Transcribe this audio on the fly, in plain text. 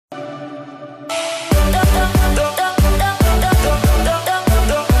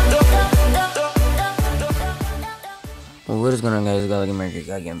What is going on, guys? God America,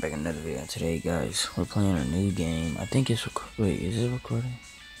 God getting back another video. Today, guys, we're playing a new game. I think it's wait, is it recording?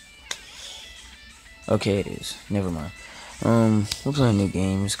 Okay, it is. Never mind. We're playing a new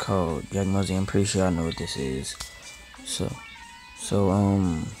game. It's called Jack Muzzy. I'm pretty sure I know what this is. So,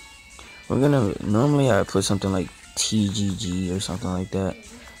 we're gonna normally I put something like TGG or something like that,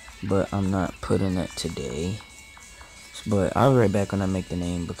 but I'm not putting that today. But I'll be right back when I make the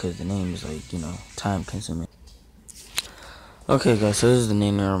name because the name is like time consuming. Okay, guys, so this is the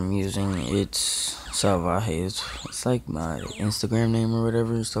name that I'm using. It's Salvaje. It's like my Instagram name or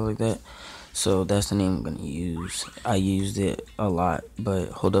whatever and stuff like that. So that's the name I'm gonna use. I used it a lot, but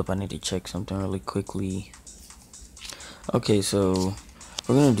hold up, I need to check something really quickly. Okay, so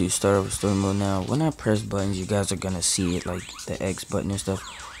we're gonna do start over story mode now. When I press buttons, you guys are gonna see it, like the X button and stuff.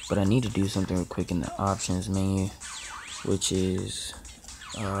 But I need to do something real quick in the options menu, which is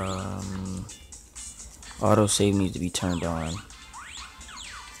auto save needs to be turned on.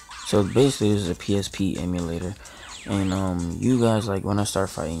 So basically this is a PSP emulator, and you guys, like, when I start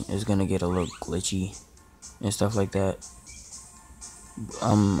fighting, it's gonna get a little glitchy and stuff like that.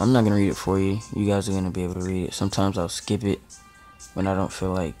 I'm not gonna read it for you. You guys are gonna be able to read it. Sometimes I'll skip it when I don't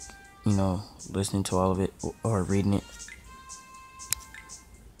feel like listening to all of it or reading it.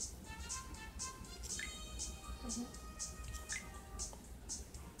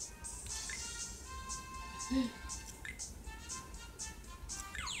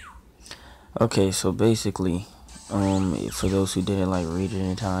 Okay, so basically, for those who didn't like read it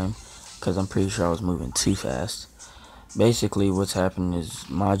in time, because I'm pretty sure I was moving too fast. Basically, what's happened is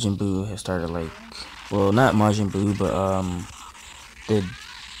Majin Buu has started, like, well, not Majin Buu, but the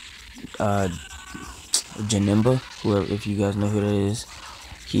Janemba, whoever, if you guys know who that is,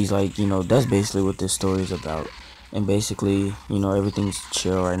 he's like, that's basically what this story is about. And basically, everything's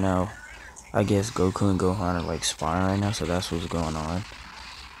chill right now. I guess Goku and Gohan are like sparring right now, so that's what's going on.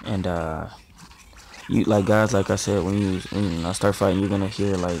 And you, like, guys, like I said, when I start fighting, you're gonna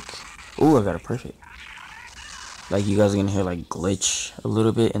hear like, ooh, I got a perfect. Like, you guys are gonna hear like glitch a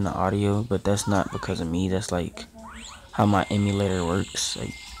little bit in the audio, but that's not because of me. That's like how my emulator works.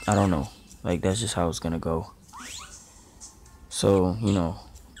 Like, I don't know. Like, that's just how it's gonna go. So,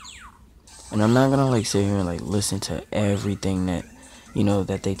 and I'm not gonna like sit here and like listen to everything that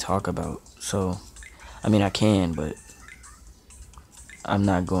that they talk about. So, I mean, I can, but I'm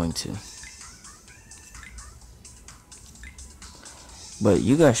not going to. But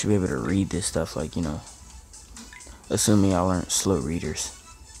you guys should be able to read this stuff, like, assuming y'all aren't slow readers.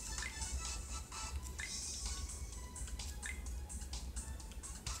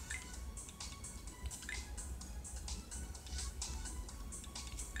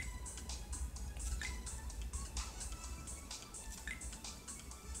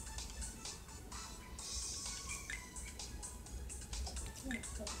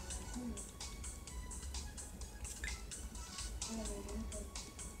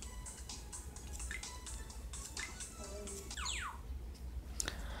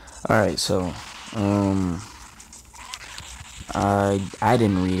 Alright, so I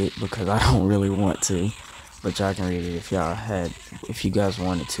didn't read it because I don't really want to, but y'all can read it if you guys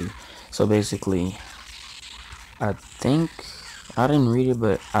wanted to. So basically, I think I didn't read it,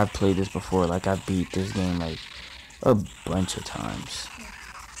 but I played this before. Like, I beat this game like a bunch of times.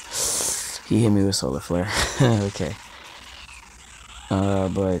 He hit me with solar flare. Okay.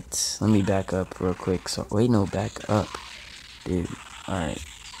 But let me back up real quick. So wait, no, back up, dude. Alright.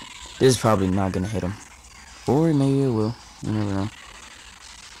 This is probably not gonna hit him. Or maybe it will. You never know.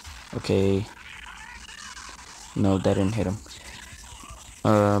 Okay. No, that didn't hit him.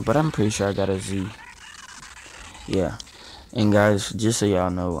 But I'm pretty sure I got a Z. Yeah. And guys, just so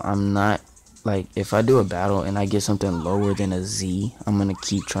y'all know, I'm not, like, if I do a battle and I get something lower than a Z, I'm gonna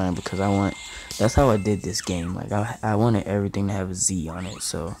keep trying because that's how I did this game. Like, I wanted everything to have a Z on it,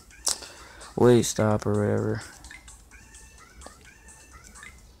 so. Wait, stop, or whatever.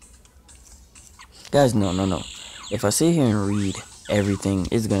 Guys, no. If I sit here and read everything,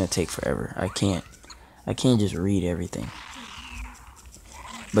 it's gonna take forever. I can't just read everything.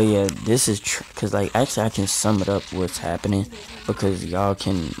 But yeah, this is because, like, actually I can sum it up what's happening because y'all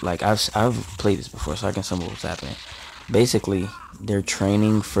can, like, I've played this before, so I can sum up what's happening. Basically, they're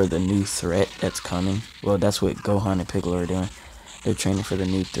training for the new threat that's coming. Well, that's what Gohan and Piccolo are doing. They're training for the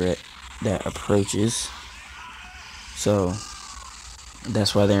new threat that approaches. So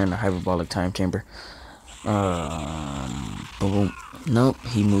that's why they're in the hyperbolic time chamber. Boom. Nope,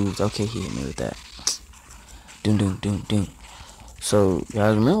 he moved. Okay, he hit me with that. Doom. So,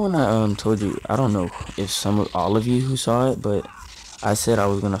 guys, remember when I told you, I don't know if all of you who saw it, but I said I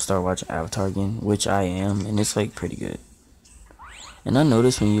was gonna start watching Avatar again, which I am, and it's like pretty good. And I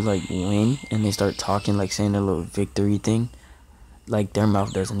notice when you like win and they start talking, like saying their little victory thing, like their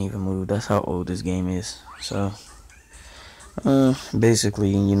mouth doesn't even move. That's how old this game is. So basically,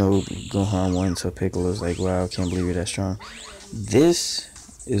 you know, Gohan won, so Piccolo's like, wow, I can't believe you're that strong. This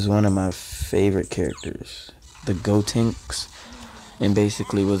is one of my favorite characters, the Gotenks. And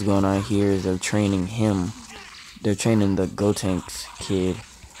basically what's going on here is they're training him. They're training the Gotenks kid,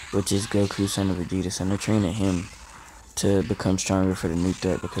 which is Goku, son of Vegeta, and they're training him to become stronger for the new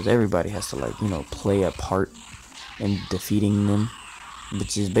threat, because everybody has to, like, you know, play a part in defeating them,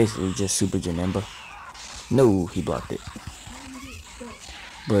 which is basically just Super Janemba. No, he blocked it.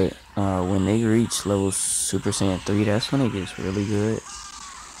 But when they reach level Super Saiyan 3, that's when it gets really good.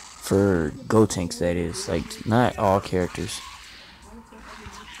 For Gotenks, that is. Like, not all characters.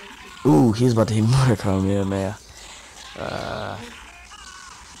 Ooh, he's about to hit more Kamehameha.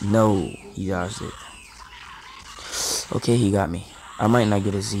 No, he dodged it. Okay, he got me. I might not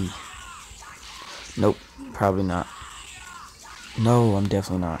get a Z. Nope, probably not. No, I'm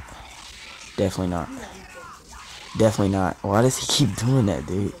definitely not. Definitely not. Definitely not. Why does he keep doing that,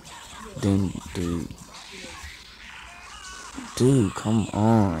 dude? Dude, come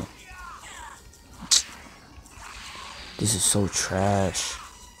on. This is so trash.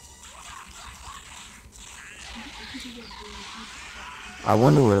 I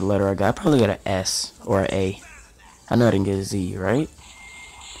wonder what letter I got. I probably got an S or an A. I know I didn't get a Z, right?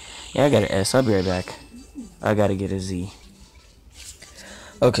 Yeah, I got an S. I'll be right back. I gotta get a Z.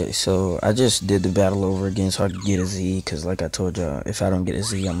 Okay, so I just did the battle over again so I could get a Z, because like I told y'all, if I don't get a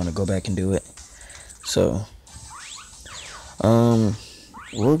Z, I'm gonna go back and do it. So,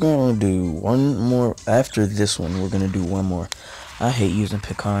 we're gonna do one more. After this one, we're gonna do one more. I hate using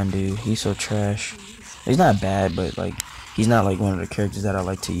Pecan, dude. He's so trash. He's not bad, but like, he's not like one of the characters that I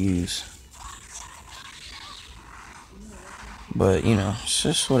like to use. But, you know, it's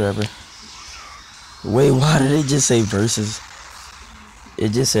just whatever. Wait, why did it just say versus? It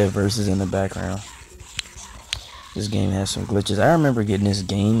just said versus in the background. This game has some glitches. I remember getting this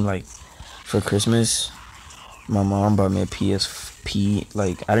game, like, for Christmas. My mom bought me a PSP.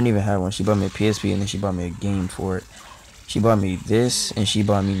 Like, I didn't even have one. She bought me a PSP, and then she bought me a game for it. She bought me this, and she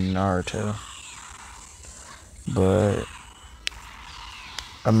bought me Naruto. But,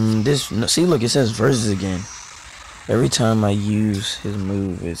 see, look, it says versus again. Every time I use his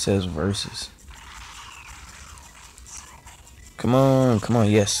move, it says versus. Come on,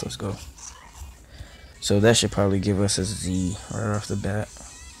 yes, let's go. So that should probably give us a Z right off the bat.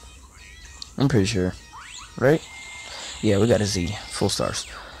 I'm pretty sure, right? Yeah, we got a Z, full stars.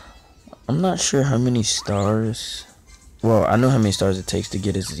 I'm not sure how many stars. Well, I know how many stars it takes to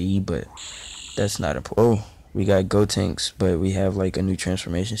get a Z, but that's not important. Oh, we got Gotenks, but we have like a new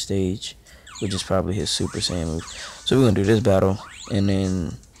transformation stage, which is probably his Super Saiyan move. So we're gonna do this battle, and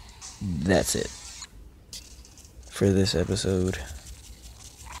then that's it for this episode.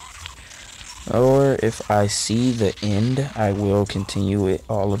 Or if I see the end, I will continue it,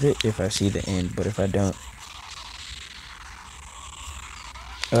 all of it, if I see the end. But if I don't,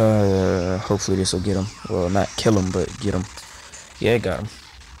 hopefully this will get him. Well, not kill him, but get him. Yeah, I got him.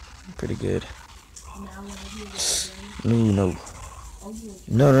 Pretty good. No.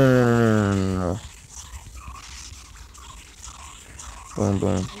 No.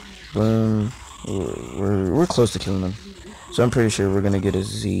 Boom. We're close to killing him. So I'm pretty sure we're gonna get a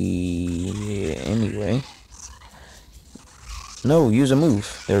Z anyway. No, use a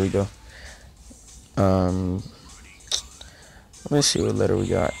move. There we go. Let's see what letter we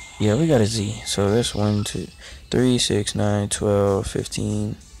got. Yeah, we got a Z. So that's 1, 2, 3, 6, 9, 12,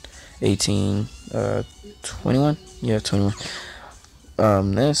 15, 18, 21. Yeah, 21.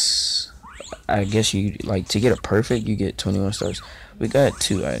 That's, I guess you, like, to get a perfect, you get 21 stars. We got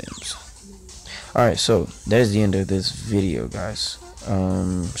 2 items. Alright, so that's the end of this video, guys.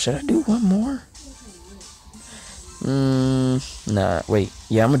 Should I do one more? Nah, wait.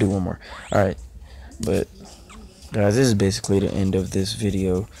 Yeah, I'm gonna do one more. Alright, but guys, this is basically the end of this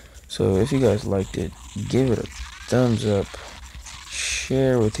video. So if you guys liked it, give it a thumbs up,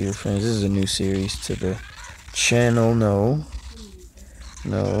 share with your friends. This is a new series to the channel. No,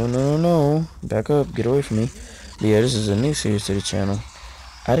 back up, get away from me. But yeah, this is a new series to the channel.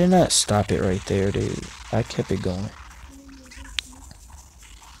 I did not stop it right there, dude. I kept it going.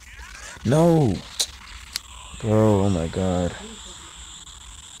 No, bro, oh my god.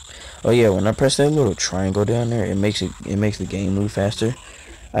 Oh yeah, when I press that little triangle down there, it makes the game move faster.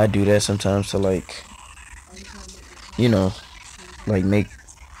 I do that sometimes to, like, you know, like, make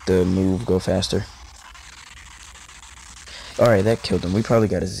the move go faster. Alright, that killed him. We probably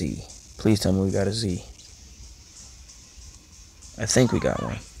got a Z. Please tell me we got a Z. I think we got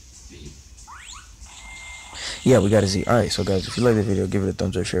one. Yeah, we got a Z. Alright, so guys, if you like the video, give it a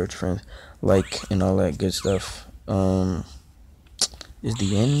thumbs up, share it with your friends, like, and all that good stuff. Is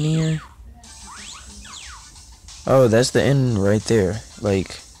the end near? Oh, that's the end right there.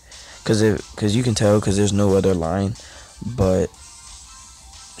 Like, cause you can tell, cause there's no other line. But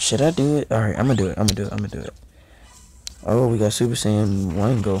should I do it? Alright, I'm gonna do it. Oh, we got Super Saiyan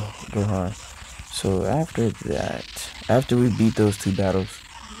 1 Gohan. So after that, after we beat those 2 battles,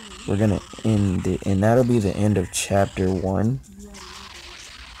 we're gonna end it, and that'll be the end of chapter 1.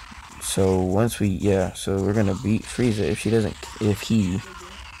 So once so we're gonna beat Frieza if he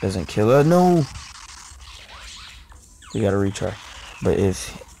doesn't kill us. No, we gotta retry. But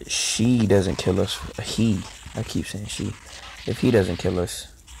if she doesn't kill us, I keep saying she. If he doesn't kill us,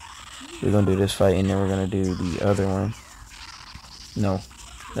 we're gonna do this fight, and then we're gonna do the other one. No,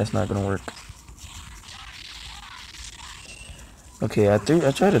 that's not gonna work. Okay, I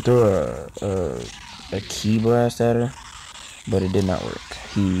tried to throw a key blast at her, but it did not work.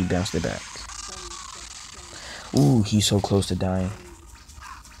 He bounced it back. Ooh, he's so close to dying.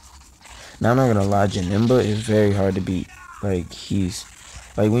 Now I'm not gonna lie, Janemba is very hard to beat. Like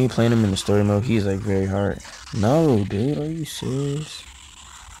when you're playing him in the story mode, he's like very hard. No, dude, are you serious?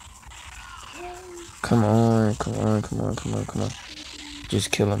 Come on.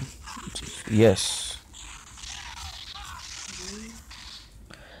 Just kill him. Yes.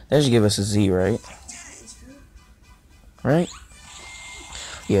 That should give us a Z, right? Right?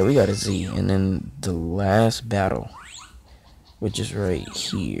 Yeah, we got a Z. And then the last battle, which is right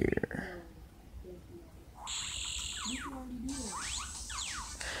here.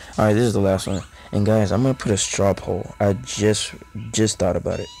 Alright, this is the last one. And guys, I'm gonna put a straw poll. I just thought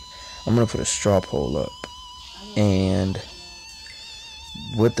about it. I'm gonna put a straw poll up. And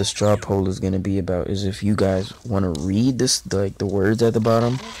what the straw poll is gonna be about is if you guys wanna read this, like the words at the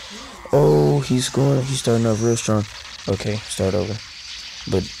bottom. Oh, he's starting off real strong. Okay, start over.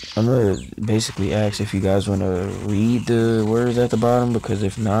 But I'm gonna basically ask if you guys wanna read the words at the bottom, because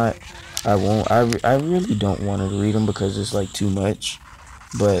if not, I won't. I really don't want to read them because it's like too much.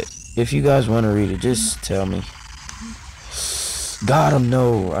 But if you guys want to read it, just tell me. Got him.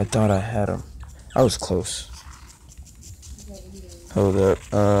 No, I thought I had him. I was close. Hold up.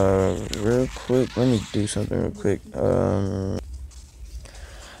 Real quick. Let me do something real quick.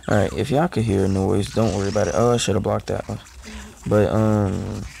 Alright, if y'all could hear a noise, don't worry about it. Oh, I should have blocked that one. But,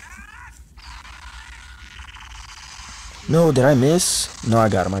 no, did I miss? No, I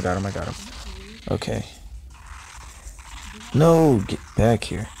got him. Okay. No, get back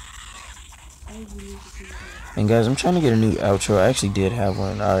here. And guys, I'm trying to get a new outro. I actually did have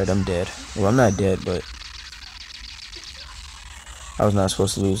one. Alright, I'm dead. Well, I'm not dead, but I was not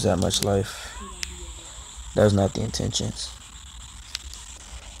supposed to lose that much life. That was not the intentions.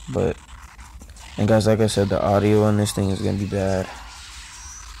 But, and guys, like I said, the audio on this thing is gonna be bad.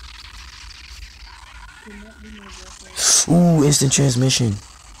 Ooh, instant transmission.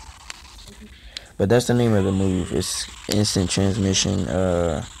 But that's the name of the move. It's instant transmission.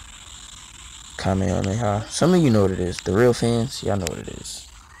 Kamehameha. Some of you know what it is. The real fans, y'all know what it is.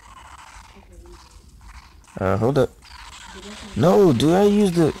 Hold up. No, dude, I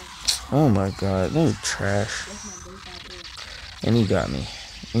used the. Oh my god, they're trash. And he got me.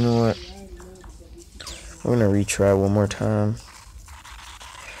 You know what? We're gonna retry one more time.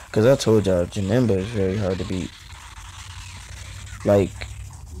 Cause I told y'all, Janemba is very hard to beat. Like,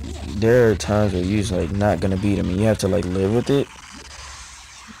 there are times where you're just like not gonna beat him, and you have to like live with it.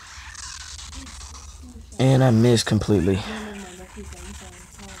 And I missed completely.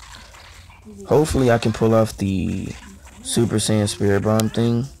 Hopefully I can pull off the Super Saiyan Spirit Bomb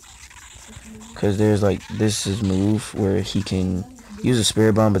thing. Cause there's like this is move where he can use a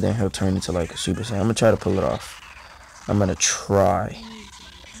Spirit Bomb, but then he'll turn into like a Super Saiyan. I'm gonna try to pull it off. I'm gonna try.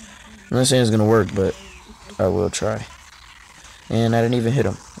 I'm not saying it's gonna work, but I will try. And I didn't even hit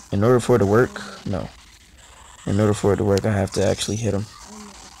him. In order for it to work, no. In order for it to work, I have to actually hit him.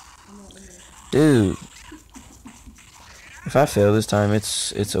 Dude. If I fail this time,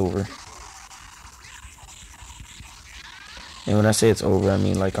 it's over. And when I say it's over, I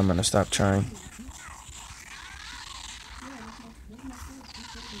mean like I'm gonna stop trying.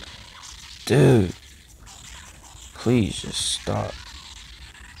 Dude. Please just stop.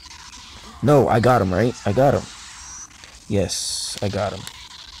 No, I got him, right? I got him. Yes, I got him.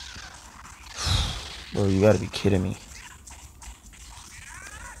 Bro, you gotta be kidding me.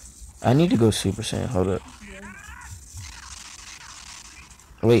 I need to go Super Saiyan. Hold up.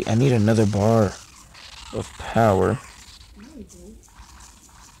 Wait, I need another bar of power.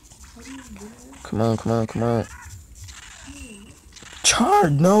 Come on.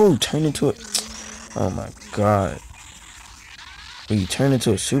 Charge, no, turn into a... Oh my god. Well, you turn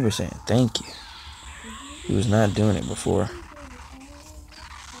into a Super Saiyan, thank you. He was not doing it before.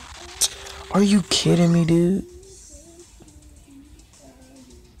 Are you kidding me, dude?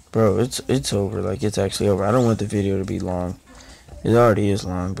 Bro, it's over. Like, it's actually over. I don't want the video to be long. It already is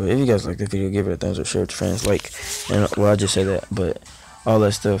long, but if you guys like the video, give it a thumbs up, share it with your friends, like, and, well, I just said that, but all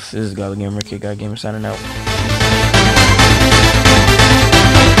that stuff. This is God Gamer, Kid God Gamer signing out.